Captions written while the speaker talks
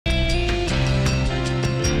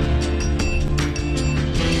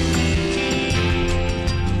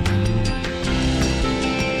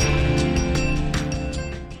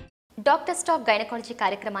Doctor stop gynaecology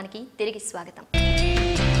కార్యక్రమానికి తిరిగి స్వాగతం.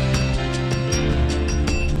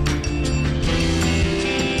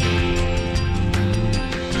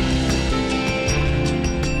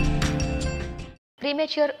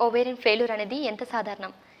 ప్రీమేచ్యూర్ ఓవేరియన్ ఫెయిల్యూర్ అనేది ఎంత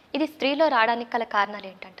సాధారణం? ఇది స్త్రీలో రావడానికి గల కారణాలు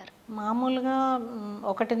ఏంటంటారు? మామూలుగా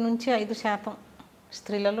 1 నుంచి 5%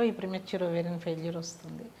 స్త్రీలలో ఈ ప్రీమేచ్యూర్ ఓవేరియన్ ఫెయిల్యూర్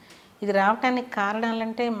వస్తుంది. ఇది రావడానికి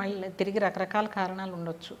కారణాలంటే మళ్ళీ తిరిగి రకరకాల కారణాలు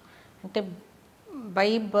ఉండొచ్చు. అంటే బై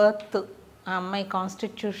బర్త్ ఆ అమ్మాయి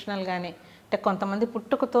కాన్స్టిట్యూషనల్గానే, అంటే కొంతమంది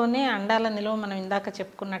పుట్టుకతోనే అండాల నిలువ మనం ఇందాక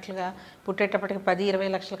చెప్పుకున్నట్లుగా పుట్టేటప్పటికి 10-20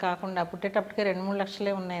 లక్షలు కాకుండా పుట్టేటప్పటికి 2-3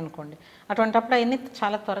 లక్షలే ఉన్నాయనుకోండి. అటువంటిప్పుడు అవన్నీ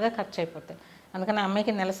చాలా త్వరగా ఖర్చు అయిపోతాయి. అందుకని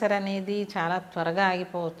అమ్మాయికి నెలసరి అనేది చాలా త్వరగా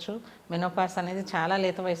ఆగిపోవచ్చు. మెనోపాస్ అనేది చాలా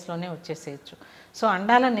లేత వయసులోనే వచ్చేసేయచ్చు. సో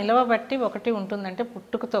అండాల నిలవ బట్టి ఒకటి ఉంటుందంటే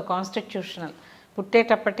పుట్టుకతో కాన్స్టిట్యూషనల్,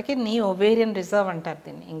 పుట్టేటప్పటికి నీ ఓవేరియన్ రిజర్వ్ అంటారు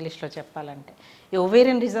దీన్ని ఇంగ్లీష్లో చెప్పాలంటే. ఈ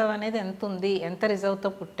ఓవేరియన్ రిజర్వ్ అనేది ఎంత ఉంది, ఎంత రిజర్వ్తో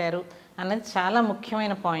పుట్టారు అన్నది చాలా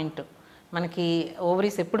ముఖ్యమైన పాయింట్. మనకి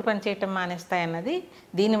ఓవరీస్ ఎప్పుడు పనిచేయటం మానేస్తాయి అన్నది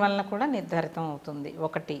దీనివల్ల కూడా నిర్ధారితం అవుతుంది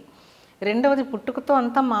ఒకటి. రెండవది, పుట్టుకతో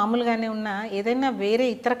అంతా మామూలుగానే ఉన్న ఏదైనా వేరే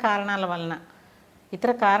ఇతర కారణాల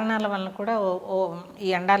వలన కూడా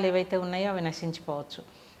ఈ అండాలు ఏవైతే ఉన్నాయో అవి నశించిపోవచ్చు.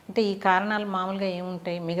 అంటే ఈ కారణాలు మామూలుగా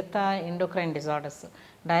ఏముంటాయి, మిగతా endocrine disorders,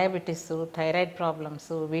 diabetes, thyroid problems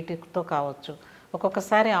వీటితో కావచ్చు.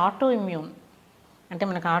 ఒక్కొక్కసారి ఆటో ఇమ్యూన్, అంటే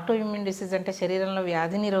మనకు ఆటో ఇమ్యూన్ డిసీజ్ అంటే శరీరంలో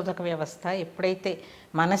వ్యాధి నిరోధక వ్యవస్థ ఎప్పుడైతే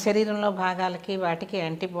మన శరీరంలో భాగాలకి వాటికి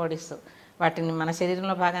యాంటీబాడీస్, వాటిని మన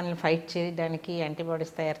శరీరంలో భాగాలను ఫైట్ చేయడానికి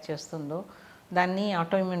యాంటీబాడీస్ తయారు చేస్తుందో దాన్ని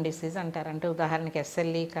ఆటో ఇమ్యూన్ డిసీజ్ అంటారు. అంటే ఉదాహరణకి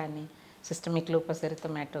ఎస్ఎల్ఈ కానీ, systemic lupus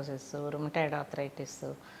ఎరిథమెటోసిస్, rheumatoid arthritis,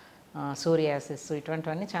 psoriasis,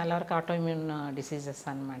 ఇటువంటివన్నీ చాలా వరకు ఆటో ఇమ్యూన్ డిసీజెస్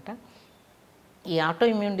అన్నమాట. ఈ ఆటో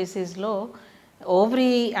ఇమ్యూన్ డిసీజ్లో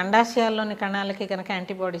ఓవరీ అండాశయాల్లోని కణాలకి కనుక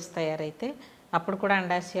యాంటీబాడీస్ తయారైతే అప్పుడు కూడా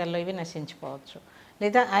అండాశయాల్లో ఇవి నశించిపోవచ్చు.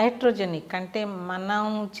 లేదా యాట్రోజెనిక్, అంటే మనం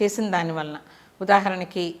చేసిన దానివల్ల,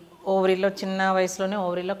 ఉదాహరణకి ఓవరీలో చిన్న వయసులోనే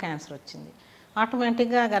ఓవరీలో క్యాన్సర్ వచ్చింది,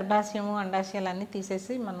 ఆటోమేటిక్గా గర్భాశయము అండాశయాలు అన్నీ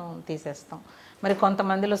మనం తీసేస్తాం. మరి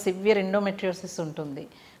కొంతమందిలో సివియర్ ఎండోమెట్రియోసిస్ ఉంటుంది,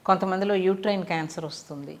 కొంతమందిలో యూట్రైన్ క్యాన్సర్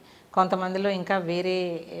వస్తుంది, కొంతమందిలో ఇంకా వేరే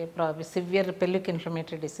సివియర్ పెల్విక్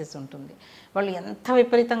ఇన్ఫ్లమేటరీ డిసీజ్ ఉంటుంది. వాళ్ళు ఎంత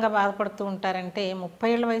విపరీతంగా బాధపడుతూ ఉంటారంటే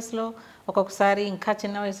 30 ఏళ్ళ వయసులో, ఒక్కొక్కసారి ఇంకా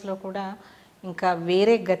చిన్న వయసులో కూడా ఇంకా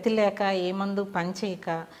వేరే గతి లేక ఏ మందు పనిచేయక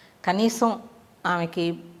కనీసం ఆమెకి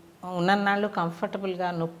ఉన్నన్నాళ్ళు కంఫర్టబుల్గా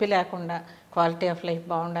నొప్పి లేకుండా క్వాలిటీ ఆఫ్ లైఫ్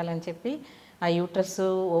బాగుండాలని చెప్పి ఆ యూట్రస్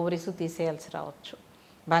ఓవరీస్ తీసేయాల్సి రావచ్చు.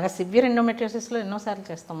 బాగా సివియర్ ఎండోమెట్రియోసిస్లో ఎన్నోసార్లు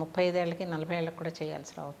చేస్తాం, 35 ఏళ్ళకి 40 ఏళ్ళకి కూడా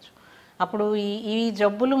చేయాల్సి రావచ్చు. అప్పుడు ఈ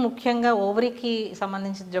జబ్బులు ముఖ్యంగా ఓవరీకి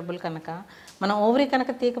సంబంధించిన జబ్బులు కనుక, మనం ఓవరీ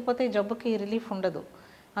కనుక తీయకపోతే ఈ జబ్బుకి రిలీఫ్ ఉండదు.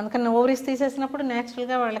 అందుకని ఓవరీస్ తీసేసినప్పుడు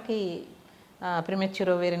న్యాచురల్గా వాళ్ళకి ప్రీమెచ్యూర్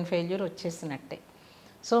ఓవేరియన్ ఫెయిల్యూర్ వచ్చేసినట్టే.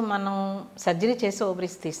 సో మనం సర్జరీ చేసి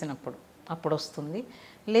ఓవరీస్ తీసినప్పుడు అప్పుడు వస్తుంది.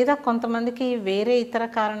 లేదా కొంతమందికి వేరే ఇతర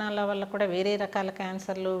కారణాల వల్ల కూడా, వేరే రకాల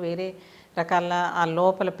క్యాన్సర్లు, వేరే రకాల ఆ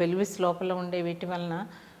లోపల పెల్విస్ లోపల ఉండే వీటి వలన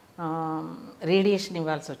రేడియేషన్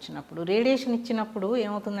ఇవ్వాల్సి వచ్చినప్పుడు, రేడియేషన్ ఇచ్చినప్పుడు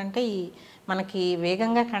ఏమవుతుందంటే ఈ మనకి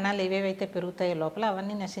వేగంగా కణాలు ఏవేవైతే పెరుగుతాయో లోపల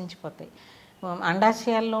అవన్నీ నశించిపోతాయి.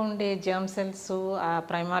 అండాశయాల్లో ఉండే జర్మ్ సెల్స్, ఆ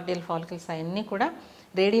ప్రైమార్డియల్ ఫాలికల్స్ అవన్నీ కూడా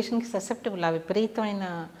రేడియేషన్కి ససెప్టబుల్, ఆ విపరీతమైన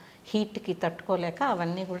హీట్కి తట్టుకోలేక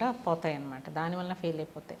అవన్నీ కూడా పోతాయి అన్నమాట. దానివల్ల ఫెయిల్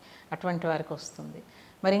అయిపోతాయి. అటువంటి వారికి వస్తుంది.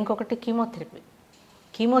 మరి ఇంకొకటి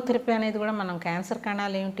కీమోథెరపీ అనేది కూడా, మనం క్యాన్సర్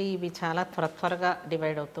కణాలు ఏమిటి, ఇవి చాలా త్వరగా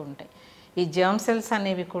డివైడ్ అవుతూ ఉంటాయి. ఈ జర్మ్ సెల్స్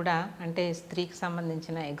అనేవి కూడా, అంటే స్త్రీకి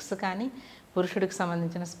సంబంధించిన ఎగ్స్ కానీ, పురుషుడికి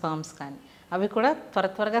సంబంధించిన స్పర్మ్స్ కానీ, అవి కూడా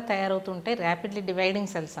త్వరగా తయారవుతూ ఉంటాయి. ర్యాపిడ్లీ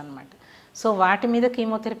డివైడింగ్ సెల్స్ అన్నమాట. సో వాటి మీద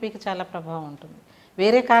కీమోథెరపీకి చాలా ప్రభావం ఉంటుంది.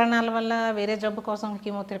 వేరే కారణాల వల్ల వేరే జబ్బు కోసం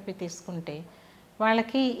కీమోథెరపీ తీసుకుంటే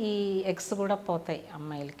వాళ్ళకి ఈ ఎగ్స్ కూడా పోతాయి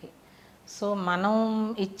అమ్మాయిలకి. సో మనం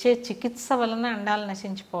ఇచ్చే చికిత్స వలన అండాలు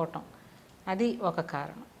నశించిపోవటం అది ఒక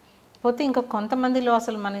కారణం. పోతే ఇంకా కొంతమందిలో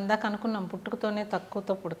అసలు మనం ఇందాక అనుకున్నాం పుట్టుకతోనే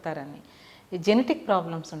తక్కువతో పుడతారని, ఈ జెనెటిక్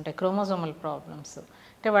ప్రాబ్లమ్స్ ఉంటాయి, క్రోమోజోమల్ ప్రాబ్లమ్స్.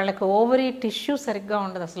 అంటే వాళ్ళకి ఓవరీ టిష్యూ సరిగ్గా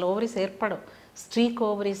ఉండదు, అసలు ఓవరీస్ ఏర్పడవు, స్ట్రీక్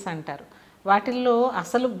ఓవరీస్ అంటారు. వాటిల్లో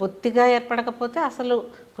అసలు బొత్తిగా ఏర్పడకపోతే అసలు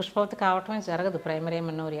పుష్పవతి కావటమే జరగదు, ప్రైమరీ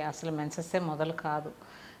మెనోరియా, అసలు మెన్సెస్సే మొదలు కాదు.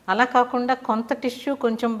 అలా కాకుండా కొంత టిష్యూ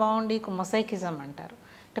కొంచెం బాగుండి మొసైకిజం అంటారు,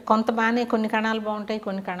 అంటే కొంత బాగానే కొన్ని కణాలు బాగుంటాయి,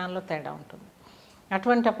 కొన్ని కణాల్లో తేడా ఉంటుంది.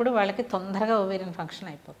 అటువంటప్పుడు వాళ్ళకి తొందరగా ఓవేరియన్ ఫంక్షన్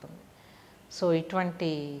అయిపోతుంది. సో ఇటువంటి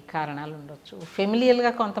కారణాలు ఉండొచ్చు.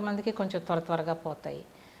 ఫెమిలియల్గా కొంతమందికి కొంచెం త్వరగా పోతాయి.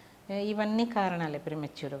 ఇవన్నీ కారణాలే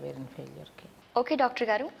ప్రీమెచ్యూర్ ఓవేరియన్ ఫెయిల్యూర్కి. ఓకే డాక్టర్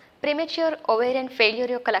గారు, ప్రీమెచ్యూర్ ఓవేరియన్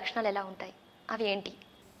ఫెయిల్యూర్ యొక్క లక్షణాలు ఎలా ఉంటాయి, అవి ఏంటి?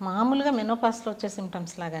 మామూలుగా మెనోపాస్లో వచ్చే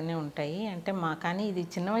సిమ్టమ్స్ లాగానే ఉంటాయి. అంటే కానీ ఇది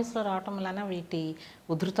చిన్న వయసులో రావటం వలన వీటి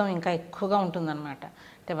ఉధృతం ఇంకా ఎక్కువగా ఉంటుందన్నమాట.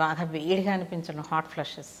 అంటే బాగా వేడిగా అనిపించడం, హాట్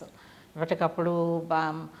ఫ్లషెస్, ఎప్పటికప్పుడు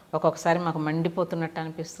ఒక్కొక్కసారి మాకు మండిపోతున్నట్టు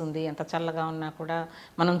అనిపిస్తుంది. ఎంత చల్లగా ఉన్నా కూడా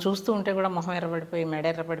మనం చూస్తూ ఉంటే కూడా మొహం ఎర్రబడిపోయి, మెడ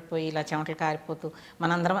ఎర్రబడిపోయి, ఇలా చెమటలు కారిపోతూ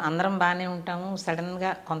అందరం బాగానే ఉంటాము.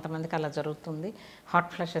 సడన్గా కొంతమందికి అలా జరుగుతుంది. హాట్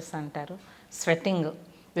ఫ్లషెస్ అంటారు. స్వెట్టింగ్,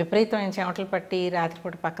 విపరీతమైన చెమటలు పట్టి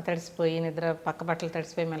రాత్రిపూట పక్క తడిసిపోయి పక్క బట్టలు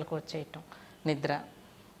తడిసిపోయి మెలకు వచ్చేయటం, నిద్ర.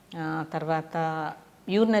 తర్వాత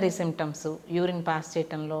యూరినరీ సిమ్టమ్స్, యూరిన్ పాస్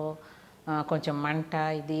చేయటంలో కొంచెం మంట.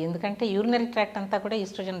 ఇది ఎందుకంటే యూరినరీ ట్రాక్ట్ అంతా కూడా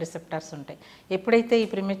ఈస్ట్రోజన్ రిసెప్టార్స్ ఉంటాయి. ఎప్పుడైతే ఈ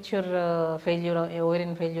ప్రిమెచ్యూర్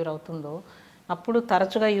ఓవేరియన్ ఫెయిల్యూర్ అవుతుందో అప్పుడు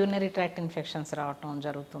తరచుగా యూరినరీ ట్రాక్ట్ ఇన్ఫెక్షన్స్ రావటం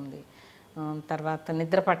జరుగుతుంది. తర్వాత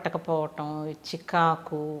నిద్ర పట్టకపోవటం,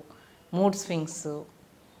 చికాకు, మూడ్ స్వింగ్స్,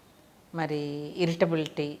 మరి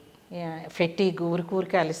ఇరిటబిలిటీ, ఫెటీగ్,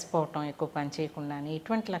 ఊరికే అలసిపోవటం ఎక్కువ పని చేయకుండా,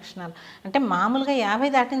 ఇటువంటి లక్షణాలు. అంటే మామూలుగా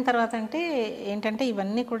 50 దాటిన తర్వాత అంటే ఏంటంటే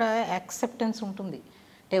ఇవన్నీ కూడా యాక్సెప్టెన్స్ ఉంటుంది.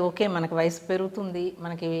 అంటే ఓకే, మనకి వయసు పెరుగుతుంది,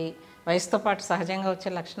 మనకి వయసుతో పాటు సహజంగా వచ్చే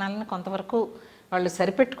లక్షణాలను కొంతవరకు వాళ్ళు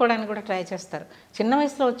సరిపెట్టుకోవడానికి కూడా ట్రై చేస్తారు. చిన్న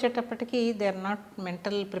వయసులో వచ్చేటప్పటికి they are not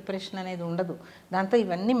mental preparation అనేది ఉండదు. దాంతో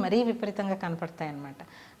ఇవన్నీ మరీ విపరీతంగా కనపడతాయి అన్నమాట.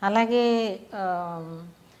 అలాగే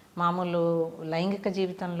మామూలు లైంగిక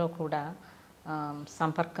జీవితంలో కూడా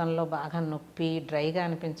సంపర్కంలో బాగా నొప్పి, డ్రైగా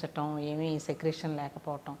అనిపించటం, ఏమీ సెక్రేషన్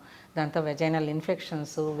లేకపోవటం, దాంతో వెజైనల్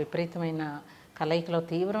ఇన్ఫెక్షన్స్, విపరీతమైన కలయికలో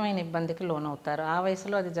తీవ్రమైన ఇబ్బందికి లోనవుతారు. ఆ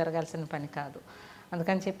వయసులో అది జరగాల్సిన పని కాదు.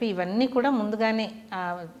 అందుకని చెప్పి ఇవన్నీ కూడా ముందుగానే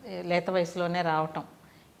లేత వయసులోనే రావటం,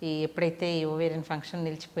 ఎప్పుడైతే ఈ ఓవేరియన్ ఫంక్షన్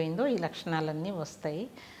నిలిచిపోయిందో ఈ లక్షణాలన్నీ వస్తాయి.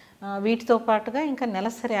 వీటితో పాటుగా ఇంకా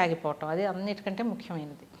నెలసరి ఆగిపోవటం, అది అన్నిటికంటే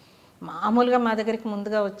ముఖ్యమైనది. మామూలుగా మా దగ్గరికి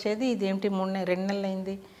ముందుగా వచ్చేది ఇదేంటి 2 నెలలు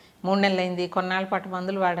అయింది, 3 నెలలు అయింది, కొన్నాళ్ళ పాటు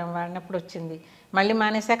మందులు వాడినప్పుడు వచ్చింది, మళ్ళీ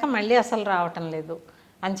మానేశాక మళ్ళీ అసలు రావటం లేదు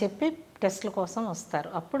అని చెప్పి టెస్టుల కోసం వస్తారు.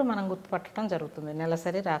 అప్పుడు మనం గుర్తుపట్టడం జరుగుతుంది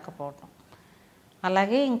నెలసరి రాకపోవటం.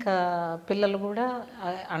 అలాగే ఇంకా పిల్లలు కూడా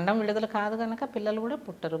అండం విడుదల కాదు కనుక పిల్లలు కూడా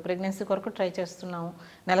పుట్టరు. ప్రెగ్నెన్సీ కొరకు ట్రై చేస్తున్నాము,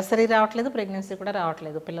 నెలసరి రావట్లేదు, ప్రెగ్నెన్సీ కూడా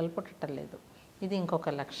రావట్లేదు, పిల్లలు పుట్టడం లేదు. ఇది ఇంకొక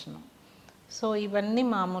లక్షణం. సో ఇవన్నీ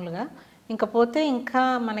మామూలుగా. ఇంకపోతే ఇంకా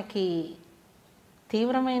మనకి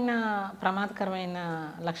తీవ్రమైన ప్రమాదకరమైన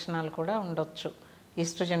లక్షణాలు కూడా ఉండొచ్చు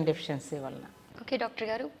ఈస్ట్రోజన్ డెఫిషియన్సీ వల్ల. ఓకే డాక్టర్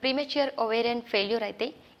గారు, ప్రీమెచ్యూర్ ఓవేరియన్ ఫెయిల్యూర్ అయితే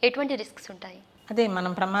ఎటువంటి రిస్క్స్ ఉంటాయి? అదే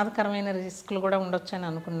మనం ప్రమాదకరమైన రిస్కులు కూడా ఉండొచ్చు అని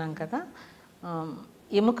అనుకున్నాం కదా.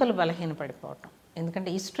 ఎముకలు బలహీనపడిపోవటం, ఎందుకంటే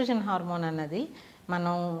ఈస్ట్రోజన్ హార్మోన్ అన్నది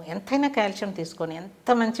మనం ఎంతైనా కాల్షియం తీసుకొని,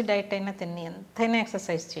 ఎంత మంచి డైట్ అయినా తిని, ఎంతైనా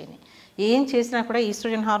ఎక్సర్సైజ్ చేయని, ఏం చేసినా కూడా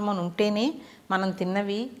ఈస్ట్రోజన్ హార్మోన్ ఉంటేనే మనం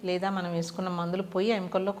తిన్నవి లేదా మనం వేసుకున్న మందులు పోయి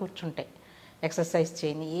ఎముకల్లో కూర్చుంటాయి. ఎక్సర్సైజ్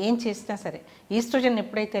చేయని, ఏం చేసినా సరే ఈస్ట్రోజన్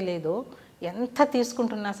ఎప్పుడైతే లేదో ఎంత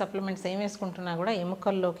తీసుకుంటున్నా, సప్లిమెంట్స్ ఏం వేసుకుంటున్నా కూడా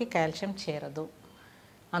ఎముకల్లోకి కాల్షియం చేరదు.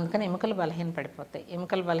 అందుకని ఎముకలు బలహీనపడిపోతాయి.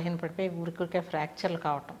 ఎముకలు బలహీనపడిపోయి ఊరికే ఫ్రాక్చర్లు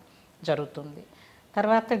కావటం జరుగుతుంది.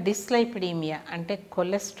 తర్వాత డిస్లైపిడీమియా అంటే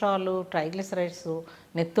కొలెస్ట్రాల్, ట్రైగ్లిసరైడ్స్,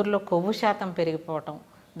 నెత్తుర్లో కొవ్వు శాతం పెరిగిపోవటం.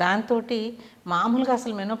 దాంతో మామూలుగా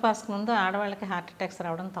అసలు మెనోపాస్కి ముందు ఆడవాళ్ళకి హార్ట్ అటాక్స్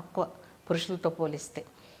రావడం తక్కువ పురుషులతో పోలిస్తే.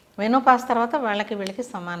 మెనోపాస్ తర్వాత వీళ్ళకి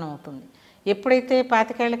సమానం అవుతుంది. ఎప్పుడైతే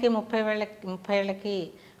 25 ఏళ్ళకి 30 ఏళ్ళకి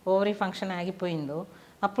ఓవరీ ఫంక్షన్ ఆగిపోయిందో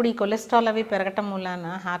అప్పుడు ఈ కొలెస్ట్రాల్ అవి పెరగటం మూలాన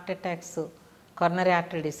heart attacks, coronary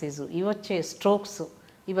artery disease, ఇవి వచ్చే స్ట్రోక్స్,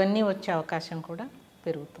 ఇవన్నీ వచ్చే అవకాశం కూడా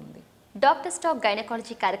పెరుగుతుంది. డాక్టర్ స్టాక్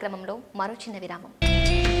గైనకాలజీ కార్యక్రమంలో మరో చిన్న విరామం.